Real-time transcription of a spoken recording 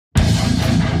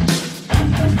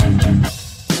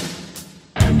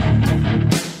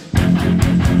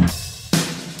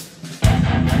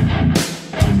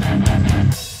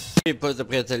Ljudi, pozdrav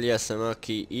prijatelji, ja sam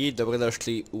Aki i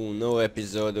dobrodošli u novu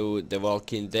epizodu The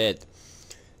Walking Dead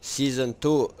Season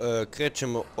 2.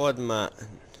 Krećemo odmah,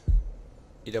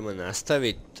 idemo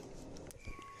nastaviti.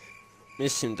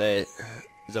 Mislim da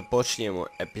započinjemo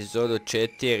epizodu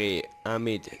 4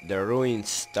 Amid the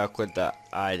Ruins, tako da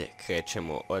ajde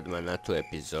krećemo odmah na tu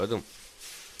epizodu.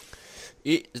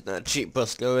 I znači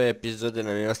poslije ove epizode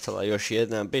nam je ostala još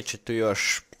jedna, bit će tu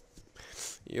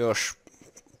još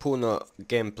puno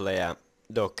gameplaya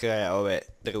do kraja ove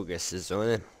druge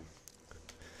sezone.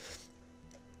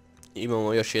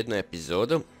 Imamo još jednu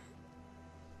epizodu,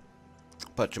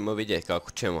 pa ćemo vidjeti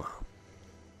kako ćemo.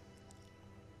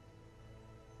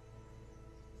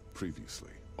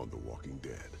 Previously on The Walking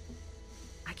Dead.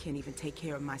 I can't even take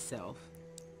care of myself.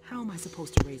 How am I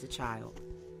supposed to raise a child?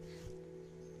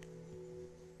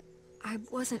 I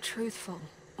wasn't truthful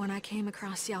when I came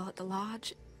across y'all at the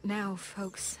lodge. Now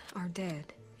folks are dead,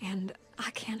 and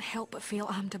I can't help but feel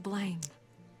I'm to blame.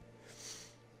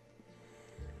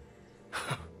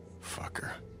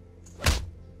 Fucker.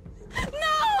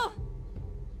 No!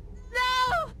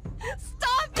 No!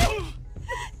 Stop me!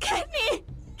 Kenny!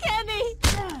 Kenny!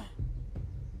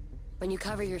 When you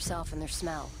cover yourself in their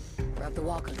smell, rub the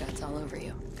walker guts all over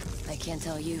you. They can't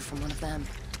tell you from one of them.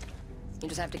 You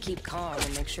just have to keep calm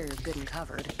and make sure you're good and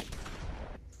covered.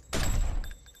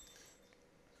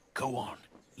 Go on.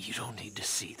 You don't need to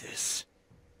see this.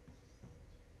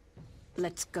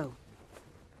 Let's go.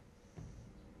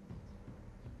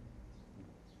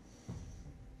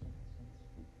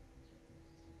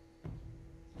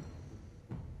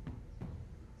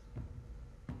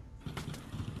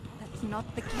 That's not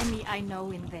the Kenny I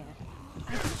know in there.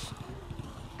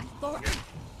 I thought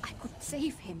I could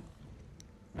save him.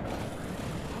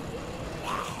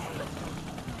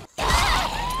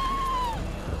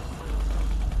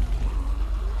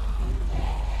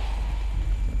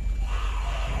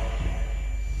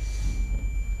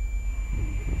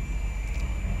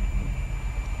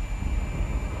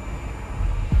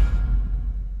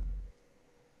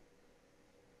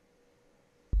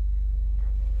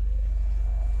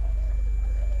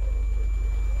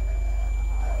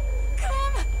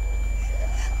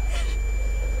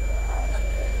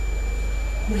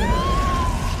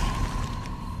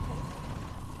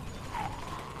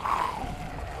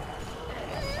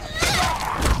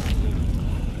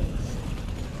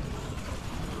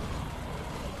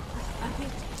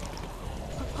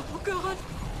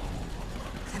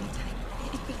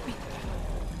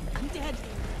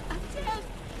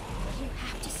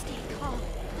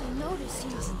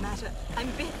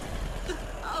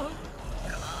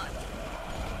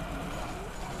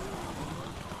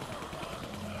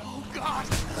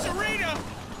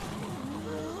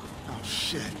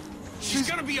 She's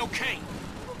gonna be okay.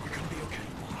 You're gonna be okay.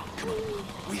 Come on.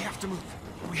 We have to move.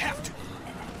 We have to.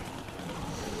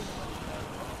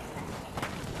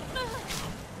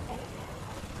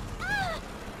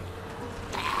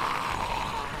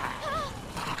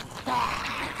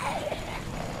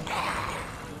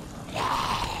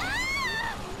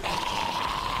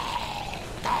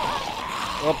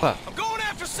 Opa. I'm going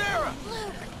after Sarah.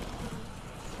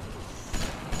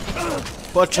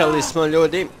 Počeli smo,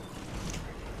 ljudi.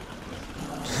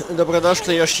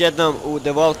 Dobrodošli još jednom u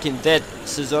The Walking Dead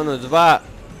sezonu 2.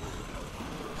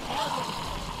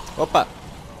 Opa.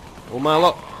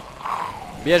 Umalo.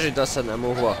 Bježi dosadna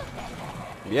muhlo.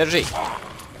 Bježi.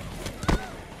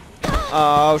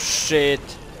 Oh shit.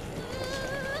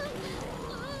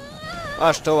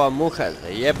 A što ova muha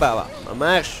zajebava. Ma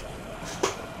marš.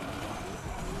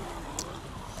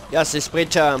 Ja se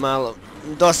ispričavam, malo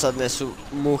dosadne su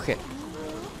muhe.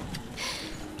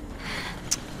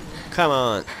 Come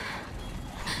on.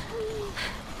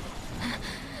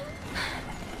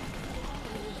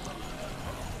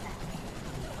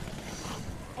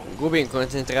 Gubim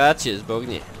koncentraciju zbog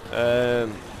nje.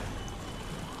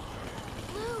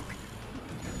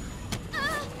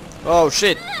 Oh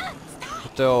shit.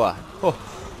 To je ova.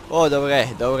 Oh, dobre,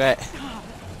 dobre.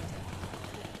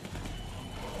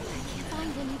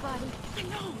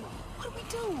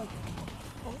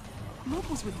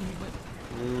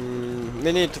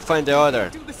 We need to find the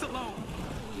other.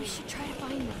 You should try to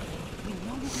find them. We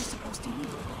know what we're supposed to do.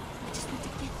 We just need to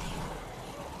get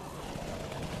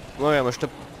there. Moramo što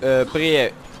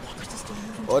prije,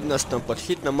 odnosno pod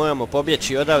hitno moramo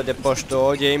pobjeći odavde, pošto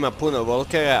ovdje ima puno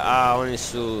volkera, a oni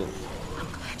su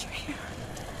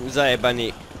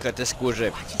zajebani kad te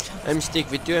skuže. I'm stick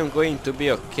with you, I'm going to be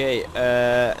okay.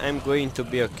 I'm going to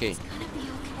be okay.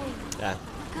 Da.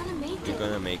 You're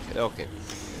gonna make it, okay.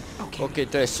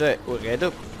 Ok, to je sve u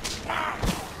redu.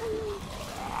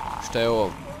 Šta je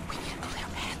ovo?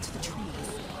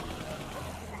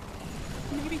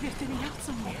 Maybe they're thinning out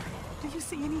somewhere. Do you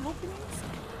see any openings?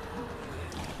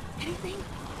 Anything?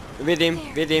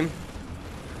 Vidim.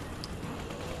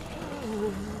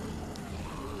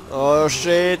 Oh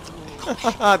shit.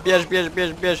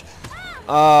 Bjež.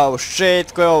 Oh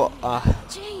shit, ko je ovo?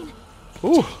 Jane!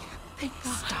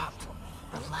 Stop.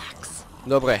 Relax.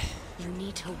 Dobro je. You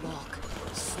need to walk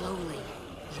slowly.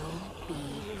 You'll be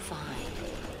fine.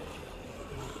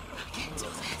 I can't do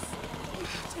this. You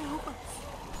have to help us.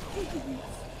 Please.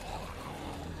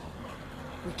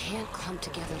 We can't clump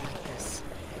together like this.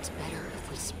 It's better if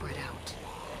we spread out.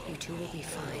 You two will be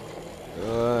fine.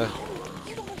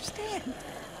 You don't understand.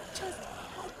 Just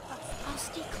help us. I'll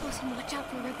stay close and watch out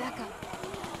for Rebecca.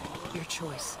 Your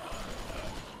choice.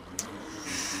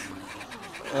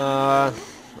 A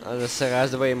da se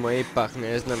razdvojimo ipak,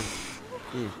 ne znam.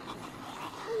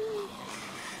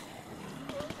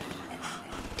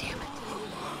 Damn it.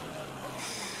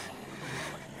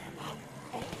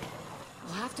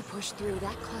 We'll have to push through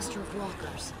that cluster of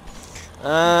walkers.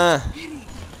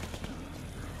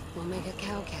 We'll make a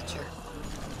cow catcher.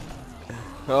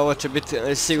 Ovo će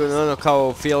biti sigurno ono kao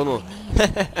u filmu.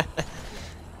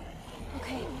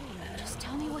 Okay, just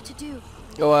tell me what to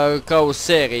do. Ovo je kao u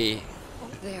seriji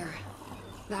There.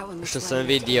 That one looks što like sam it's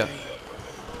vidio. okay.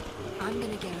 I'm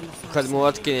gonna get on the far Kad mu side.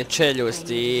 otkine čeljust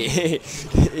i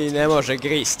ne može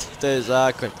grist. To je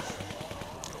zakon.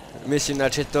 Mislim da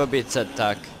će to biti sad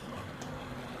tak.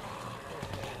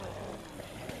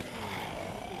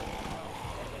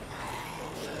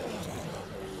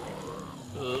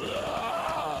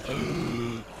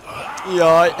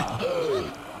 Joj.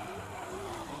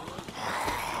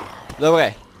 Dobro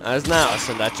je, a znao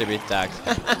sam da će biti tak.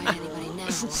 Find anybody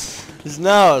now.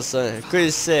 Znao sam, koji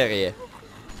iz serije.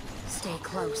 Stay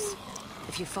close.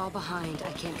 If you fall behind,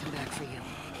 I can't come back for you.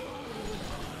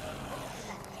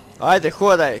 Ajde,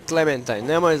 hodaj, Clementine,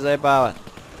 nemoj zajebavat.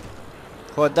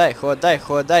 Hodaj.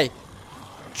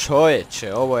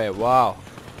 Čovječe, ovo je wow.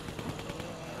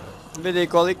 Vidi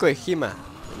koliko ih ima.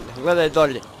 Gledaj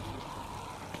dolje.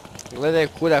 Gledaj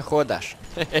kuda hodaš.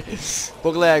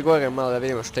 Pogledaj gore malo da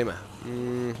vidimo što ima.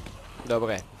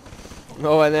 Dobro je.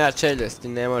 Ovo nema čeljosti,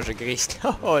 ne može gristi.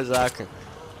 Ovo je zakon.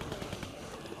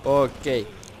 Okej.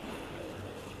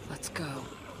 Let's go.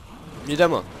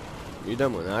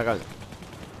 Idemo, naravno.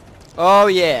 Oh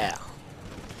yeah!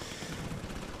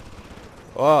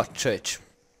 O, čovječ.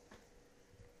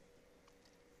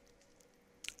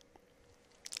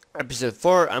 Episode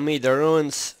 4, Amid the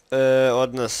Ruins,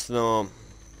 odnosno...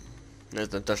 Ne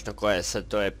znam točno koja je sad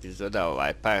to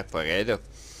epizoda, par po redu.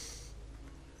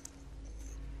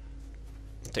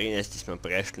 13. smo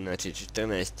prešli, znači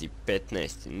 14. i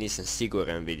 15. Nisam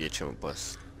siguran, vidjet ćemo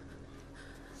poslije.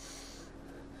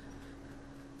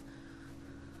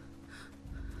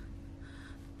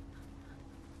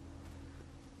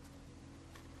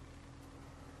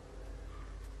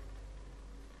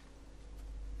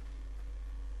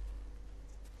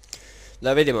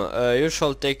 Da vidimo, you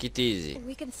shall take it easy.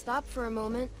 We can stop for a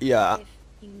moment. Ja, If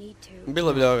you need to.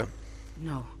 bilo bi dobro.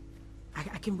 No.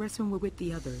 I can rest when we're with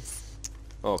the others.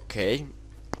 Okej.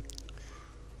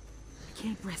 I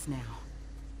can't rest now.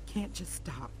 Can't just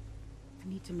stop. I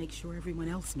need to make sure everyone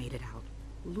else made it out.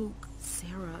 Luke,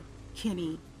 Sarah,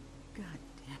 Kenny. God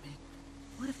damn it.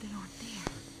 What if they aren't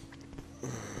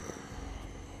there?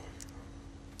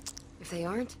 If they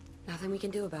aren't, nothing we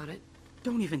can do about it.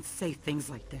 Don't even say things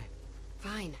like that.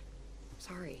 Fine.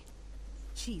 Sorry.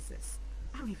 Jesus.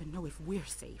 I don't even know if we're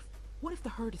safe. What if the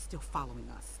herd is still following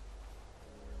us?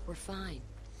 We're fine.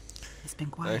 It's been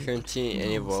I quiet. haven't seen Who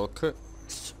any knows? walker.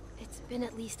 It's been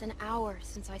at least an hour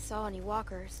since I saw any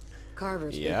walkers.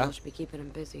 Carver's Yeah. people should be keeping him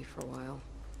busy for a while.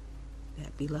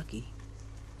 That'd be lucky.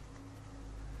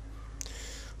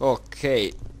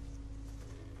 Okej.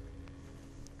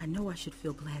 I know I should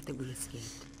feel glad that we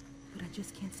escaped, but I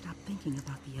just can't stop thinking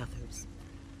about the others.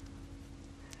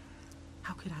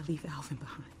 How could I leave Alvin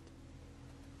behind?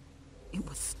 It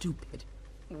was stupid.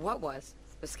 What was?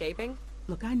 Escaping?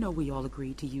 Look, I know we all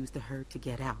agreed to use the herd to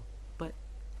get out, but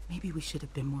maybe we should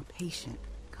have been more patient.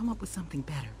 Come up with something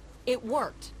better. It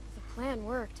worked. The plan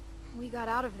worked. We got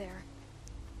out of there.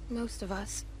 Most of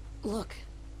us. Look,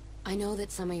 I know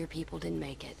that some of your people didn't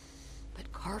make it,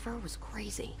 but Carver was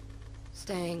crazy.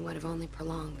 Staying would have only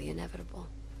prolonged the inevitable.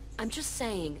 I'm just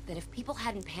saying that if people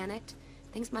hadn't panicked,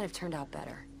 things might have turned out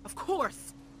better. Of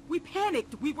course! We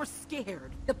panicked! We were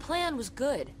scared! The plan was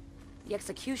good. The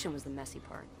execution was the messy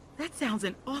part. That sounds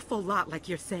an awful lot like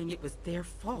you're saying it was their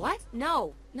fault. What?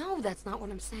 No, that's not what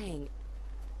I'm saying.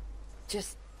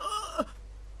 Just...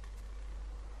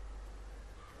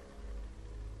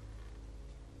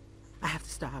 I have to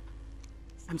stop.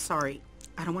 I'm sorry.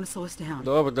 I don't want to slow us down.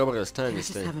 Dobro, Can I stani,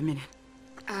 just stani. have a minute?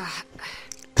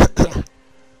 Yeah.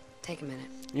 Take a minute.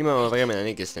 Imamo vremena,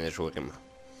 nigdje se ne žurimo.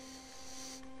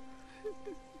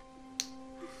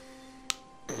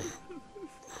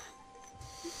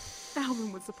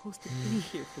 Alvin was supposed to be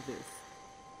here for this.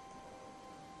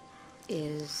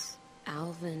 Is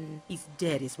Alvin... He's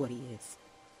dead is what he is.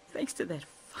 Thanks to that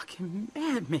fucking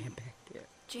madman back there.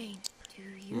 Jane, Do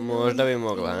you Možda bi know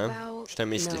mogla, anything a? about... Šta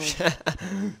misliš?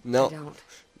 No, No, I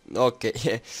don't.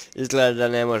 okej, izgleda da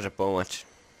ne može pomoći.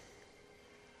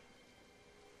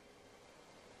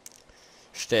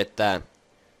 Šteta.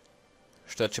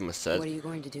 Što ćemo sad? What are you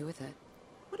going to do with it?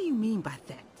 What do you mean by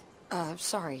that?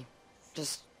 Sorry.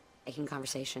 Just making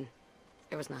conversation.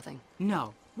 It was nothing.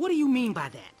 No. What do you mean by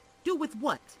that? Do with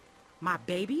what? My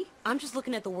baby? I'm just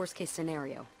looking at the worst case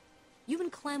scenario. You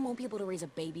and Clem won't be able to raise a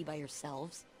baby by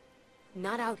yourselves.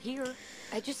 Not out here.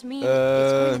 I just mean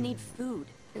it's going to need food.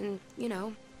 And, you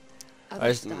know,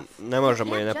 other stuff. Ne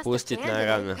možemo je You can't just napustiti, abandon it.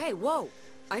 naravno. Hey, whoa.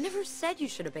 I never said you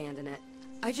should abandon it.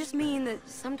 I just mean that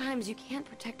sometimes you can't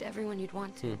protect everyone you'd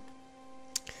want to.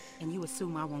 And you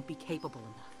assume I won't be capable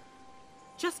enough.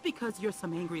 Just because you're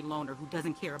some angry loner who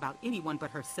doesn't care about anyone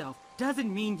but herself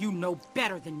doesn't mean you know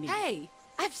better than me. Hey,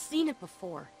 I've seen it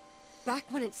before. Back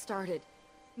when it started.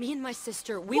 Me and my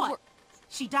sister, we What? were...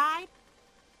 She died?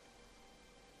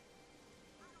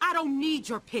 I don't need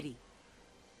your pity.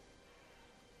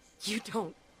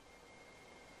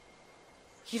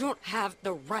 You don't have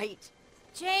the right.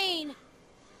 Jane!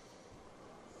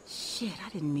 Shit, I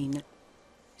didn't mean to...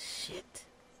 Shit.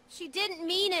 She didn't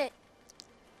mean it.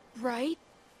 Right?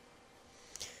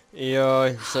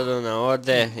 Joj, sad ona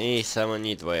ode i samo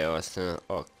njih dvoje ostane.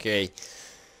 Okej.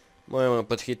 Moramo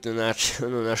pod hitno naći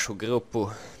onu našu grupu.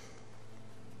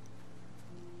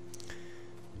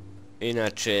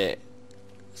 Inače,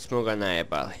 smo ga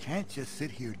najebali. Can't just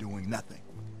sit here doing nothing.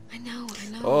 I know.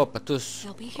 O, pa tu su...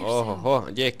 They'll be here Ohoho,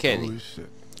 gdje je Kenny? Holy shit.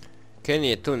 Kenny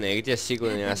je tu negdje,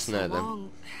 sigurno, It ja had se been so nadam. long,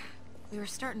 we were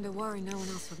starting to worry no one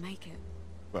else would make it.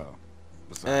 Well,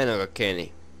 besides, Eno ga,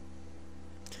 Kenny.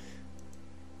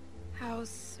 How's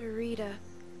Sarita?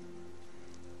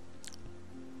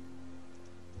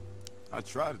 I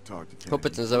tried to talk to Kenny.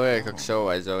 Opet sam zaboravio kako se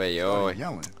ovaj zove, joj. Started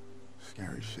yelling.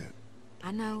 Scary shit.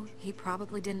 I know, he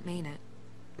probably didn't mean it.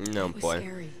 Nemam It was pojma.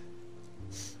 scary.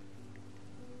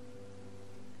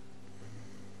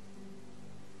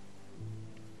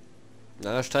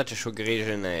 Znaš šta ćeš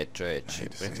ugrižena je, čovječe.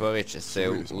 Pretvorit će se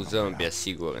u zombija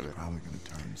sigurno. Probably gonna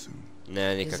turn soon.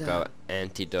 Nema nikakav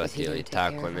antidot is he ili gonna take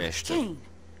tako care of her? nešto. Jane,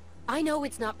 I know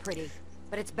it's not pretty,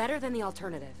 but it's better than the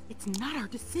alternative. it's not our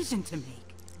decision to make.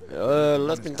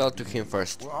 Let me talk to him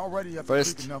first. We're already up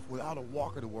First- quick enough without a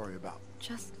walker to worry about.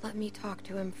 Just let me talk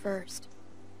to him first.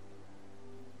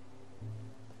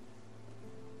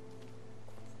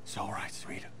 It's all right,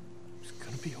 Sarita. It's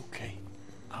gonna be okay.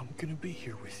 I'm gonna be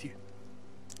here with you.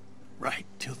 Right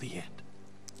till the end.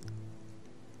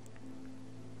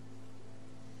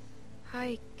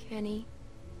 Hi, Kenny.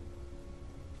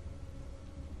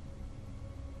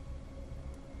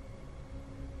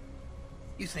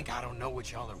 You think I don't know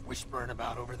what y'all are whispering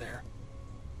about over there?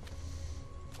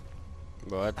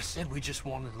 What? I said we just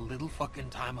wanted a little fucking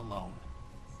time alone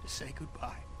to say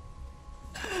goodbye.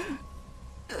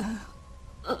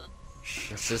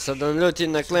 Se sad on ljuti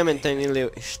na Clementine ili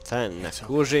šta, ne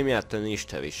kužim ja to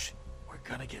ništa više. We're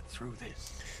gonna get through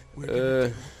this. We're gonna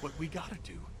do what we gotta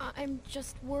do. I'm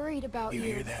just worried about You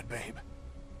you. hear that, babe?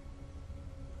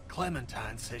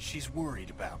 Clementine says she's worried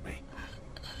about me.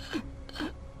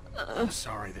 I'm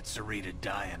sorry that Sarita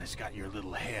dying has got your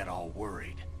little head all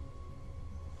worried.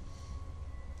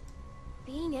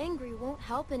 Being angry won't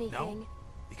help anything. No,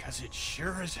 because it's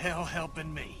sure as hell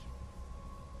helping me.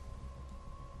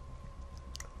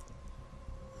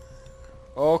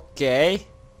 Okej.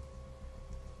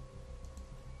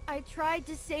 I tried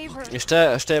to save her. I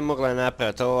šta je mogla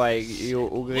napraviti? Ovaj ju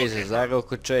ugrize za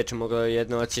ruku, čovječ mogla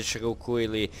jedno odsjeći ruku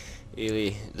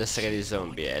ili da sredi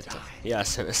zombije, eto. Ja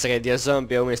sam sredio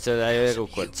zombije umjesto da joj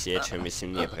ruku odsjeće,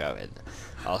 mislim nije pravedno.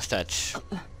 Ali šta ćeš?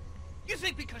 You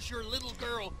think because you're a little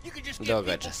girl, you can just get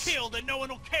Događa people se. killed and no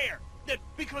one will care? That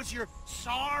because you're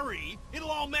sorry,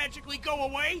 it'll all magically go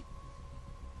away?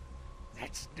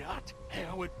 That's not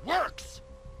how it works!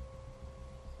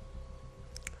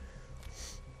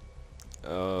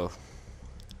 Oh.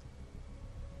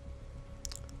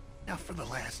 Now for the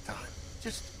last time,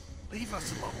 just leave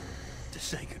us alone to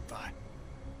say goodbye.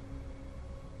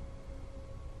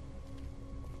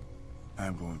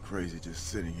 I'm going crazy just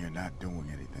sitting here not doing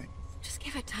anything. Just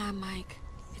give it time, Mike.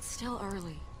 It's still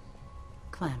early.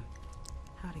 Clem,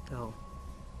 how'd it go?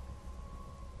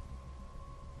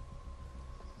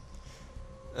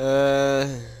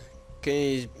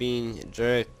 Kenny's being a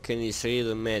jerk. Kenny's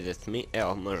really mad at me.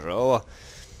 Evo, može ovo.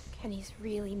 Kenny's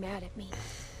really mad at me.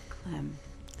 Clem,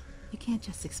 you can't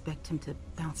just expect him to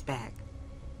bounce back.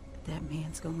 That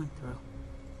man's going through.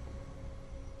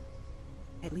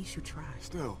 At least you tried.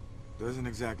 Still, doesn't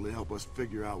exactly help us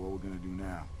figure out what we're gonna do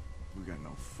now. We got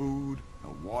no food,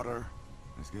 no water.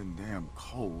 It's getting damn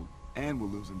cold, and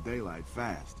we're losing daylight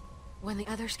fast. When the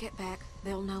others get back,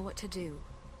 they'll know what to do.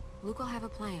 Luke will have a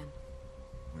plan.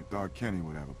 We thought Kenny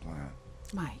would have a plan.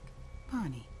 Mike,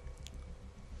 Bonnie.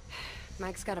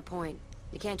 Mike's got a point.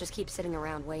 You can't just keep sitting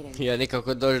around waiting. Ja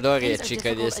nikako doći do riječi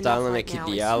kad je stalno neki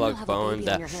dijalog, pa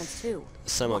onda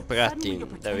samo pratim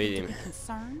da vidim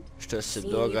što se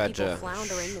događa.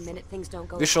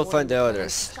 We shall find the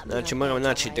others. Znači moramo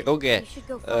naći druge,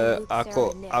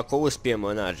 ako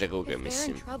uspijemo naći druge,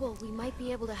 mislim.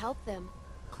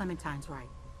 Clementine's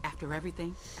right. After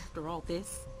everything, after all this,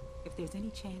 if there's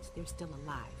any chance they're still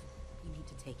alive, you need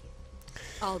to take it.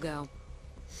 I'll go.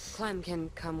 Clem can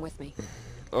come with me.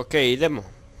 Okej, idemo.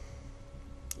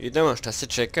 Idemo, šta se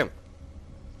čeka?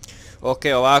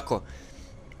 Okej, ovako.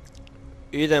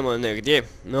 Idemo negdje,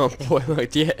 no pojma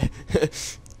gdje.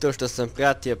 To što sam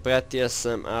pratio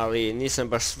sam, ali nisam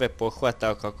baš sve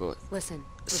pohvatao kako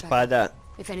spada.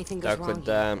 Tako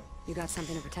da,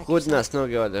 kud nas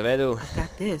noge odvedu,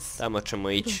 tamo ćemo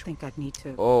ići.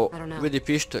 O, vidi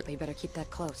pištolj.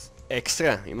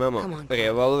 Ekstra, imamo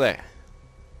revolver.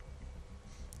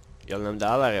 Jel nam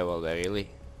dala revolver ili?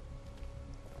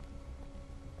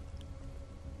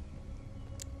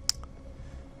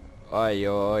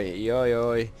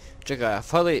 Oj. Čekaj,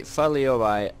 fali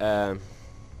ovaj...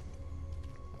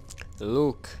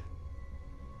 Luke.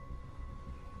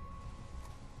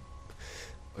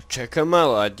 Čekaj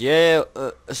malo, a gdje je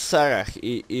Sarah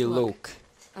i Luke?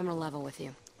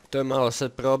 To je malo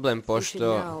sad problem,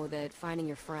 pošto...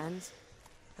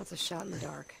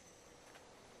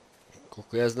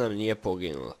 Koliko ja znam, nije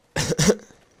poginula.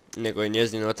 Nego je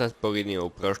njezin otac poginuo u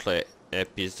prošloj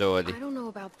epizodi. I don't know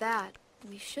about that.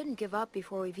 We shouldn't give up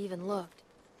before we've even looked.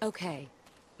 Okay,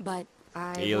 but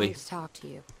I want to talk to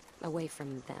you, away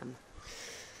from them.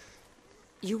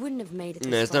 You wouldn't have made it this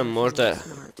far. Ne znam, možda...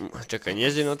 Čekaj,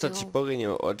 njezin otac je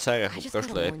poginuo od Sarah u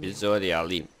prošloj epizodi,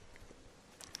 ali...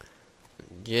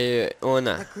 Gdje je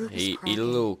ona i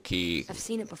Luke i...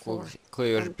 Ko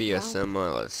je još bio sam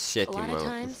malo, sjeti malo.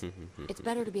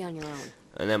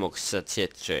 A ne mogu se sad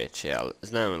sjeti čovječe, ali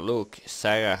znam Luke,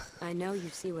 Sarah...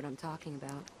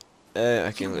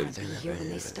 I can live there. Here when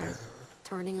they start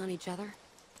turning on each other,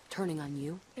 turning on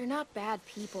you. They're not bad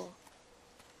people,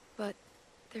 but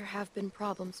there have been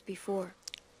problems before.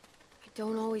 I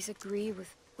don't always agree with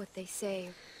what they say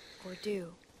or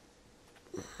do.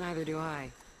 Neither do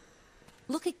I.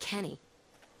 Look at Kenny.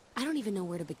 I don't even know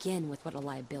where to begin with what a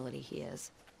liability he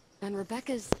is. And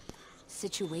Rebecca's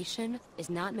situation is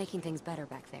not making things better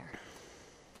back there.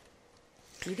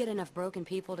 You get enough broken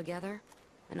people together,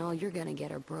 and all you're gonna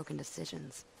get are broken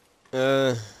decisions.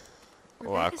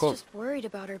 Rebecca's just worried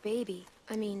about her baby.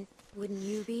 I mean, wouldn't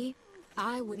you be?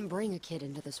 I wouldn't bring a kid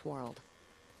into this world.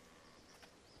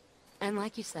 And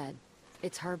like you said,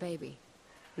 it's her baby,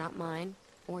 not mine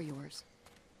or yours.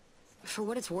 For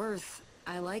what it's worth,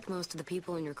 I like most of the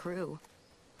people in your crew,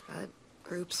 but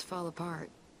groups fall apart.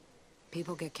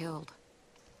 People get killed.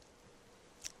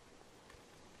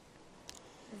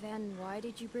 Then why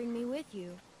did you bring me with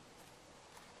you?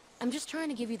 I'm just trying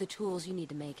to give you the tools you need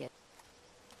to make it.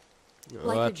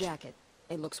 Like your jacket.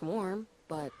 It looks warm,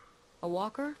 but a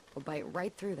walker will bite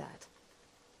right through that.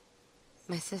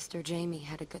 My sister Jamie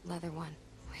had a good leather one.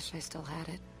 Wish I still had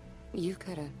it. You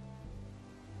coulda.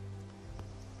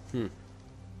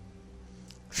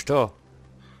 Što?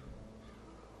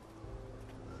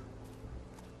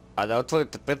 A da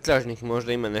otvorite pretljažnik,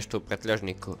 možda ima nešto u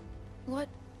pretljažniku.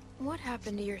 What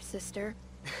happened to your sister?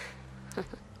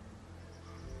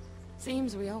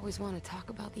 Seems we always want to talk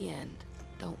about the end,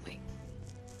 don't we?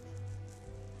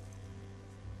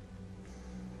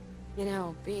 You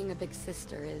know, being a big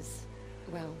sister is,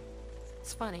 well,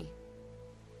 it's funny.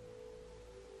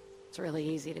 It's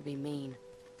really easy to be mean.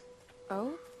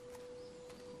 Oh?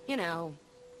 You know,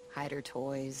 hide her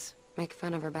toys, make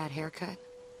fun of her bad haircut,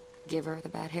 give her the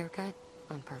bad haircut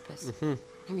on purpose.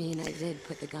 I mean, I did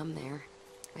put the gum there.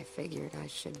 I figured I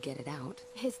should get it out.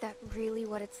 Is that really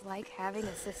what it's like having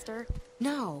a sister?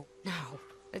 No,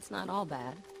 it's not all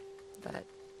bad, but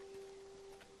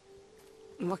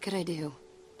what could I do?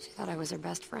 She thought I was her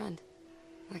best friend.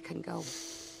 I couldn't go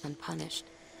unpunished.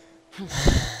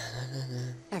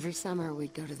 Every summer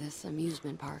we'd go to this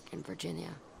amusement park in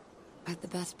Virginia. But the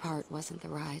best part wasn't the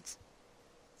rides.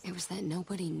 It was that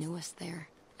nobody knew us there.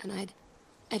 And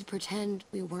I'd pretend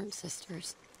we weren't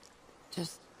sisters.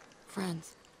 Just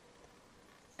friends.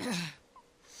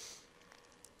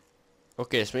 Ok,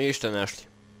 smo išta našli.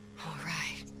 All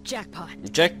right.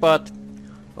 Jackpot. Jackpot.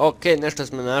 Ok, nešto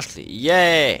smo našli.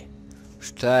 Je!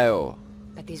 Šta je ovo?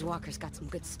 Bet these walkers got some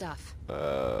good stuff.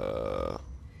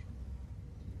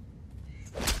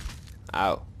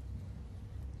 Au.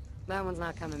 That one's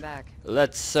not coming back.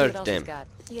 Let's See what search else them. he's got.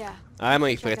 Yeah. Ajmo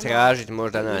ih Check 'em out. pretražiti,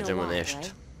 možda But you know nađemo why, nešto.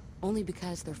 right? Only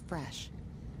because they're fresh.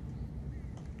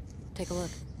 Take a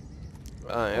look.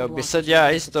 Evo bi sad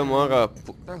ja isto morao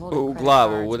u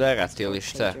glavu udarati ili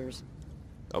šta.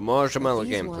 A može malo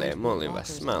gameplaya, molim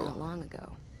vas, malo.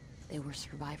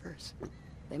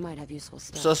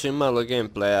 Sasvim malo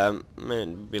gameplaya,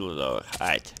 meni bi bilo dobro,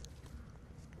 ajde.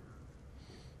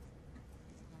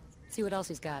 See what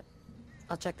else he's got.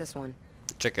 I'll check this one.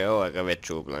 Čekaj, ovoga već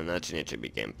ubila, znači neće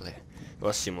biti gameplay.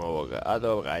 Osim ovoga, a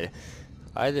dobro, ajde.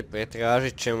 Ajde,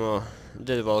 pretražit ćemo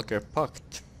Dead Walker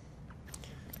Pact.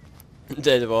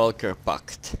 Dead Walker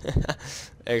Pact.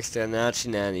 Ekstra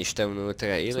načina, ništa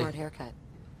unutra, ili? Smart haircut.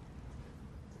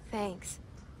 Thanks.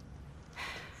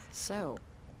 So,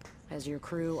 has your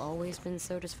crew always been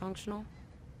so dysfunctional?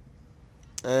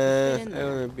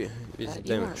 Evo bi visit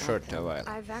them short a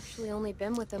while. I've actually only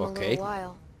been with them a Okay. little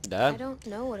while. Da? I don't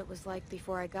know what it was like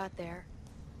before I got there.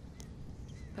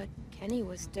 But Kenny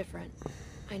was different.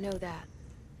 I know that.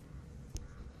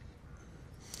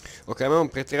 Ok, imamo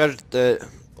pretražiti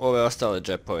ove ostale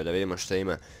džepove da vidimo što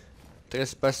ima.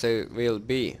 Trespasser will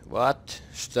be... What?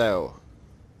 Šta je ovo?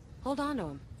 Hold on to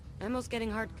him. Ammo's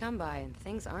getting hard to come by, and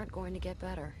things aren't going to get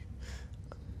better.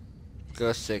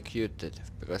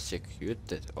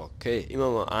 Prosecuted, ok.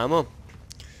 Imamo ammo.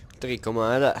 3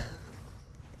 komada.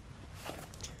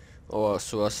 Ovo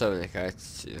su osobne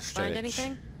kartice, što Find reći.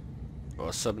 anything?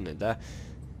 Osobne, da.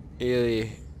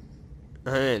 Ili...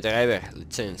 A ne, driver,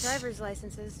 license. Driver's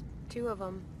licenses. 2 of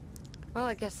them.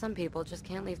 Well, I guess some people just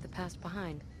can't leave the past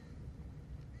behind.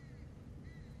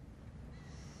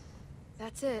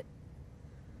 That's it.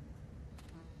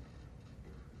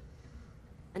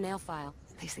 A nail file.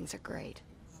 These things are great.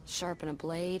 Sharpen a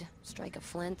blade, strike a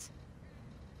flint.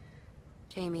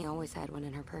 Jamie always had one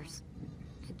in her purse.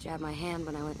 I'd jab my hand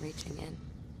when I went reaching in.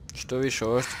 Što više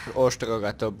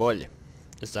oštroga, to bolje.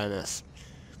 Za nas.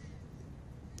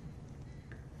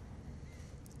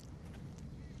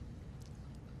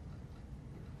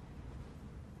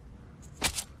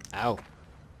 Au.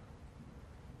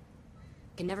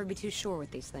 Can never be too sure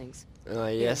with these things. A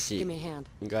Here, jesi give me a hand.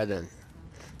 gadan.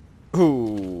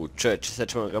 Čovječe, sad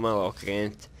ćemo ga malo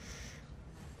okrenuti.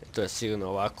 To je sigurno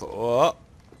ovako. O!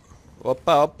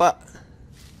 Opa!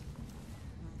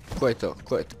 Ko je to?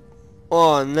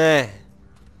 O ne!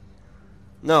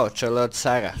 Naočale od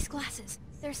Sara. These glasses.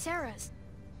 They're Sarah's.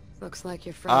 Looks like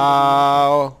your friend.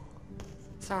 Au!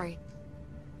 Sorry.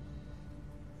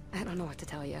 I don't know what to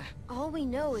tell you. All we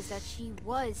know is that she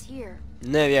was here.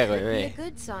 Ne vjerujem, Could be ej. a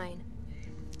good sign.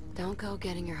 Don't go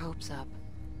getting your hopes up.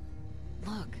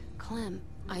 Look, Clem,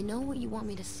 I know what you want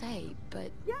me to say,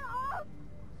 but...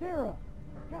 Sarah!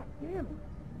 God damn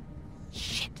it!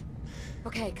 Shit.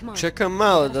 Okay, come on. Čekam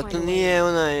malo, da to nije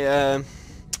onaj...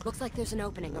 Looks like there's an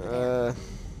opening over there.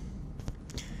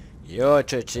 Joj,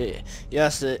 čovječe,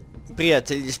 ja se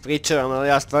prijatelj ispričavam, ali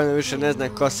ja stvarno više ne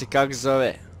znam ko se kak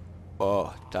zove. Oh,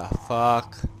 the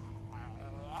fuck.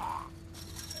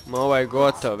 Ma ovo je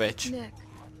gotov već. Nick.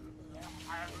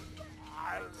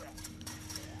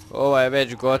 Ovo je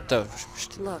već gotov.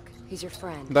 Look, he's your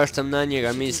friend. Baš sam na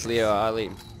njega mislio,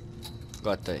 ali...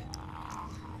 Gotov je.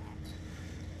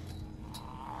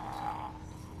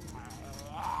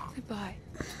 Goodbye.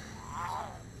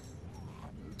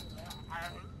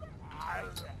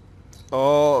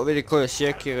 O, vidi koju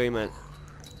sjekiru ima.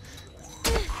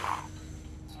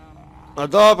 A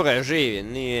dobro je, živ je,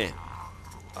 nije.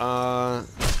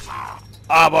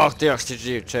 Bog ti još si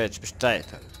živ, čovječ, šta je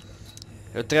to?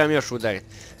 Evo, trebam još udarit.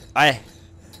 Aj!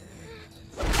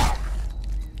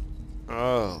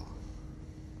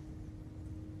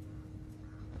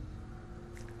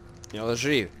 Jel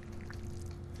živ?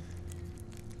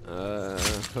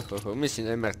 Mislim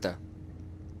da je mrtav.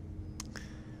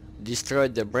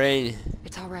 Destroyed the brain.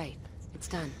 It's all right.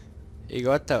 It's done. I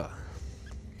gotovo.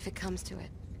 If it comes to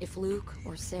it, if Luke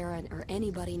or Sarah or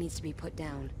anybody needs to be put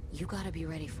down, you gotta be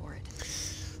ready for it.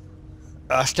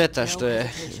 A šteta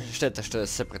što je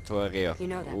se pretvorio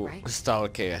u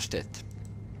stalkera, šteta.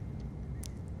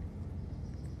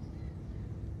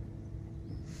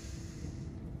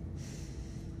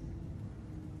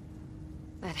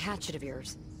 That hatchet of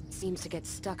yours seems to get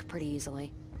stuck pretty easily.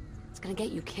 It's gonna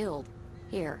get you killed.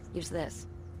 Here, use this.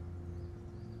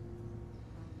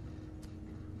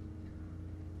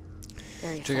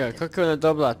 Very Čekaj, effective. kako je ona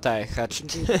dobila taj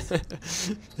hačet?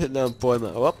 Nemam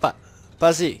pojma. Opa,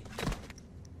 pazi.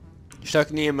 Šta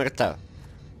ako nije mrtav?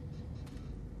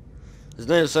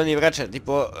 Znaju se oni vraćati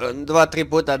po 2-3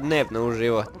 puta dnevno u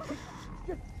život.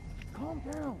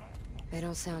 They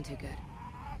don't sound too good.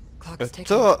 Clock's ticking.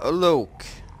 To Luke.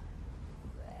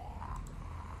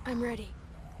 I'm ready.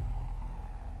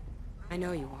 I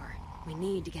know you are. We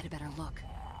need to get a better look.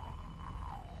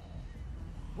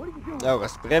 Evo ga,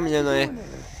 spremljeno je.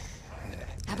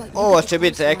 How about you Ovo get the će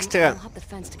biti close one, ekstra. and I'll hop the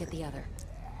fence to get the other.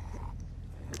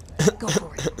 Go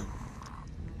for it.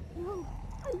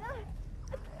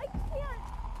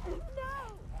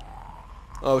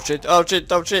 Oh shit, oh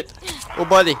shit, oh shit.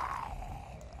 Ubodi.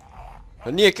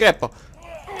 Nije krepo.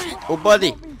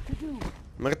 Ubodi.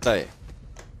 Mrtav je.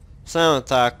 Samo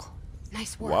tako.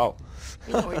 Nice work. Wow.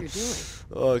 You know what you're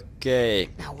doing. Okej.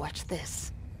 Now watch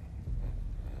this.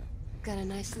 Got a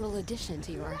nice little addition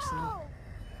to your arsenal.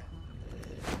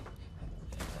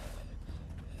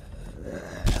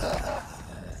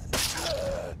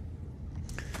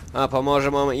 A pa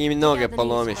možemo i noge Grab the knees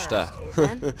polomiti, first, šta?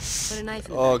 then put a knife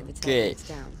in the back of its head Okay. when it's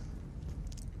down.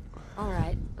 All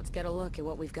right, let's get a look at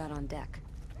what we've got on deck.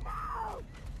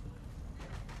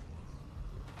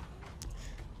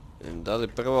 Da li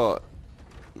prvo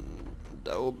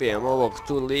da ubijem ovog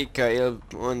tu lika ili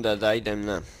onda da idem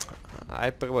na...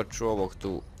 Aj prvo ću ovog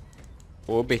tu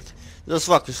ubit. Za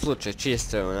svaki slučaj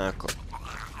čisto je onako.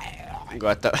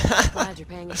 Gotovo. Glad you're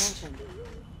paying attention.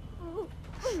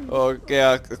 Okej,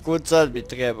 a kud sad bi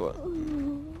trebao?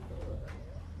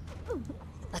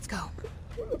 Let's go.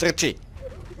 Trči!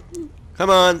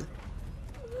 Come on!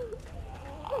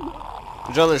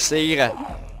 Želiš se igra?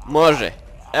 Može!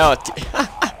 Evo ti!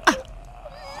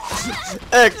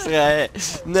 Ekstra je!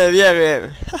 Ne vjerujem!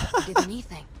 You did the knee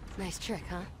thing. Nice trick,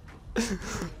 huh?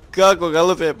 Kako ga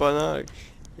lupe po nogi!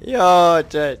 Joj,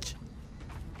 čeć!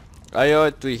 A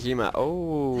joj, tu ih ima.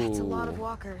 That's a lot of Ouuu.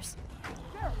 walkers.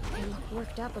 They look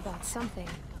worked up about something.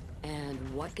 And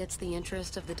what gets the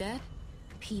interest of the dead?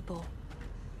 People.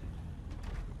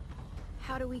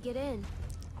 How do we get in?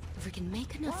 If we can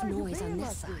make enough noise on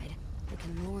this side, we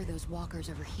can lure those walkers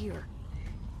over here.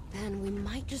 Then we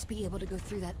might just be able to go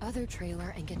through that other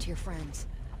trailer and get to your friends.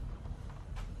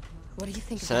 What do you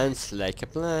think about it? Sounds like a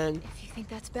plan. If you think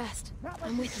that's best,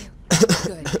 I'm with you.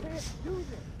 Good.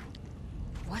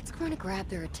 What's going to grab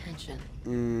their attention?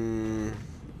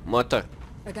 Motor.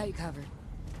 I got you covered.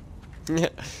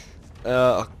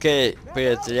 Okej,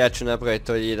 prijatelji, ja ću napraviti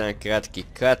to jedan kratki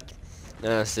kat.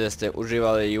 Nadam se da ste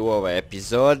uživali i u ovoj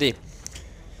epizodi.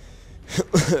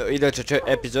 Iduća će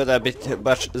epizoda biti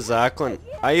baš zakon,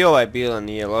 a i ova je bila,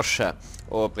 nije loša.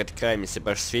 Ovo pred kraj mi se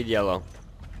baš svidjelo.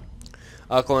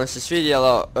 Ako vam se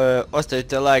svidjelo,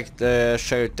 ostavite like,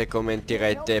 šerujte,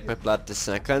 komentirajte, pretplatite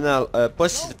se na kanal.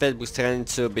 Posjetite Facebook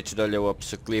stranicu, bit će dolje u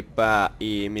opisu klipa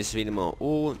i mi se vidimo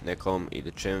u nekom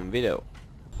idućem videu.